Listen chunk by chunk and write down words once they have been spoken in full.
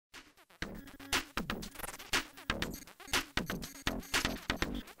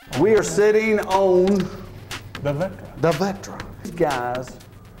We are sitting on The Vectra. the Vectra. These guys,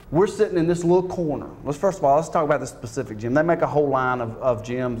 we're sitting in this little corner. First of all, let's talk about this specific gym. They make a whole line of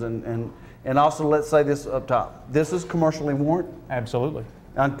gyms, and also let's say this up top. This is commercially warranted. Absolutely.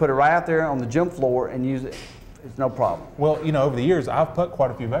 I can put it right out there on the gym floor and use it. It's no problem. Well, over the years, I've put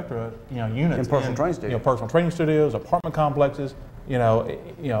quite a few Vectra, units in personal training studios. Personal training studios, apartment complexes.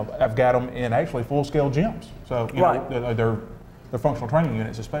 I've got them in actually full-scale gyms. So, they're functional training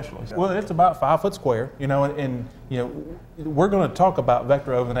units, especially. Well, it's about 5 foot square. And we're going to talk about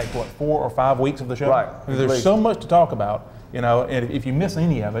Vectra over the next 4 or 5 weeks of the show. Right. There's so much to talk about. And if you miss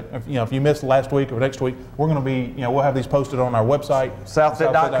any of it, if you missed last week or next week, we're going to be, we'll have these posted on our website.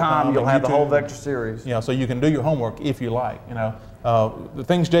 SouthFit.com, you'll have the whole Vectra series. So you can do your homework if you like. The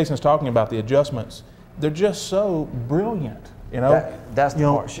things Jason's talking about, the adjustments, they're just so brilliant. That's the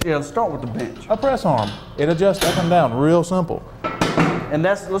part. Let's start with the bench. A press arm, it adjusts up and down, real simple. And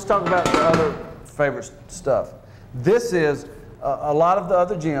let's talk about the other favorite stuff. This is a lot of the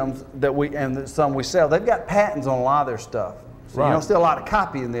other gyms that and some we sell, they've got patents on a lot of their stuff. So right. You don't see a lot of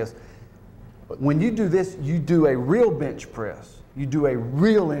copying this. When you do this, you do a real bench press. You do a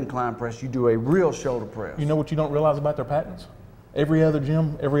real incline press. You do a real shoulder press. You know what you don't realize about their patents? Every other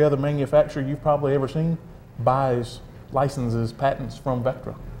gym, every other manufacturer you've probably ever seen licenses patents from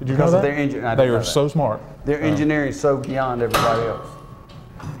Vectra. Did you know that? They are so smart. Their engineering is so beyond everybody else.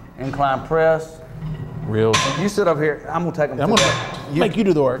 Incline press. Real. You sit over here. I'm gonna take them. I'm gonna make you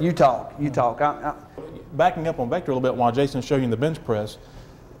do the work. You talk. You talk. Backing up on Vectra a little bit while Jason's showing you the bench press,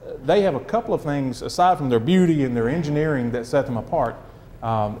 they have a couple of things aside from their beauty and their engineering that set them apart.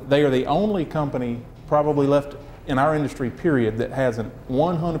 They are the only company probably left in our industry, period, that has a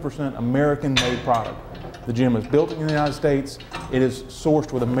 100% American-made product. The gym is built in the United States. It is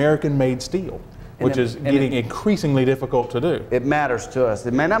sourced with American-made steel, which is getting increasingly difficult to do. It matters to us.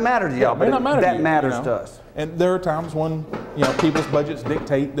 It may not matter to y'all, but that matters to us. And there are times when people's budgets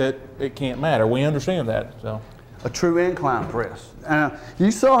dictate that it can't matter. We understand that. So, a true incline press. You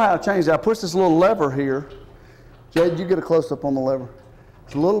saw how it changed. I pushed this little lever here. Jade, you get a close up on the lever.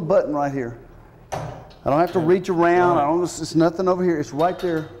 It's a little button right here. I don't have to reach around. It's nothing over here. It's right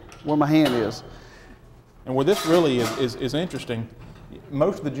there where my hand is. And where this really is interesting,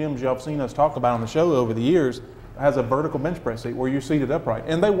 most of the gyms y'all have seen us talk about on the show over the years has a vertical bench press seat where you're seated upright,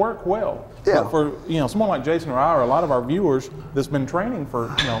 and they work well. Yeah. But for someone like Jason or I, or a lot of our viewers that's been training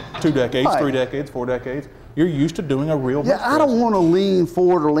for 2 decades, 3 decades, 4 decades, you're used to doing a real bench press. I don't want to lean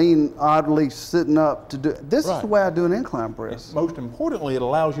forward or lean oddly sitting up to do it. This is the way I do an incline press. And most importantly, it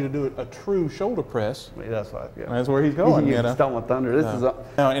allows you to do a true shoulder press. That's right. Yeah. That's where he's going. You stole my thunder. This is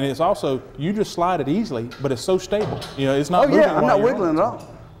and it's also, you just slide it easily, but it's so stable. It's not moving. I'm not wiggling at all.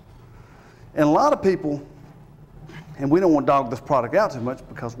 And a lot of people, and we don't want to dog this product out too much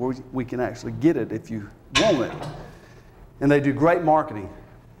because we can actually get it if you want it. And they do great marketing.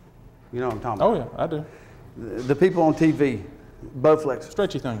 You know what I'm talking about? Oh yeah, I do. The people on TV, Bowflex.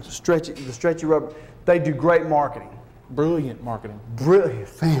 Stretchy things. The stretchy rubber. They do great marketing. Brilliant marketing. Brilliant,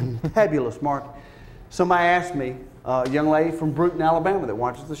 fabulous marketing. Somebody asked me, a young lady from Brewton, Alabama that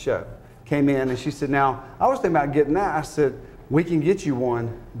watches the show, came in and she said, now, I was thinking about getting that. I said, we can get you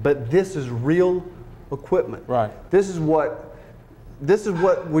one, but this is real equipment. Right. This is what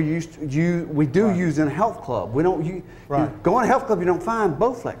we used to use in a health club. We don't use, go in a health club, you don't find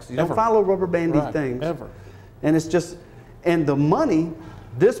Bowflex. You don't find little rubber bandy things. Ever. And it's just, and the money,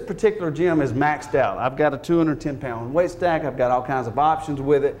 this particular gym is maxed out. I've got a 210-pound weight stack. I've got all kinds of options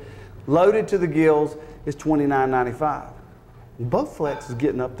with it. Loaded to the gills is $29.95. Bowflex is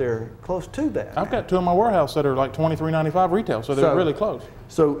getting up there close to that. I've got 2 in my warehouse that are like $23.95 retail, so they're really close.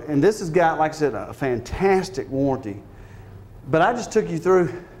 So, and this has got, like I said, a fantastic warranty. But I just took you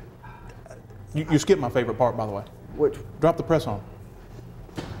through. You skipped my favorite part, by the way. Which? Drop the press on.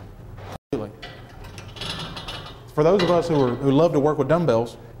 For those of us who love to work with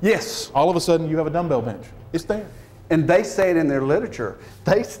dumbbells, yes, all of a sudden you have a dumbbell bench. It's there. And they say it in their literature.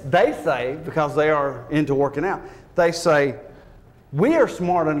 They say, because they are into working out, they say, we are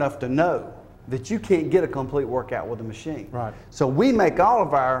smart enough to know that you can't get a complete workout with a machine. Right. So we make all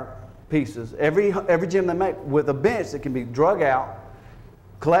of our pieces, every gym they make, with a bench that can be drug out,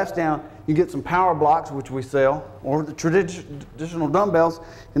 collapsed down. You get some power blocks, which we sell, or the traditional dumbbells,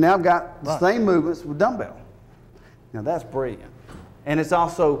 and now I've got the same movements with dumbbell. Now that's brilliant. And it's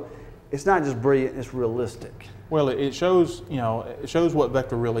also, it's not just brilliant, it's realistic. Well, it shows, it shows what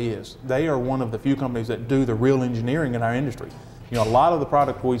Vectra really is. They are one of the few companies that do the real engineering in our industry. A lot of the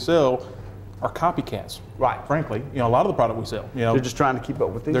product we sell are copycats. Right. Frankly, a lot of the product we sell, They're just trying to keep up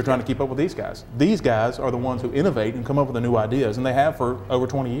with these. They're trying to keep up with these guys. These guys are the ones who innovate and come up with the new ideas, and they have for over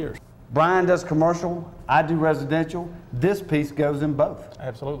 20 years. Brian does commercial, I do residential. This piece goes in both.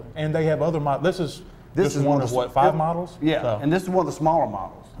 Absolutely. And they have other models. This is one of what, 5 models? Yeah, So. and this is one of the smaller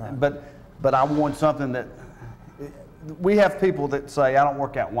models. Right. But I want something that, we have people that say, I don't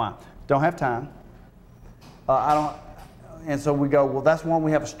work out. Why? Don't have time. I don't, and so we go, well, that's one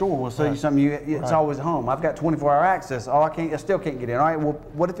we have a store. We'll sell you something, it's always at home. I've got 24-hour access. Oh, I still can't get in. All right, well,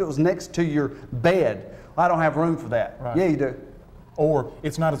 what if it was next to your bed? I don't have room for that. Right. Yeah, you do. Or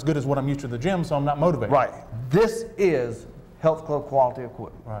it's not as good as what I'm used to at the gym, so I'm not motivated. Right. This is health club quality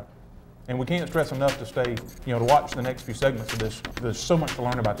equipment. Right. And we can't stress enough to stay, to watch the next few segments of this. There's so much to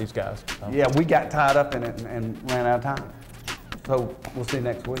learn about these guys. So. Yeah, we got tied up in it and ran out of time. So we'll see you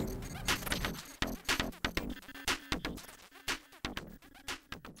next week.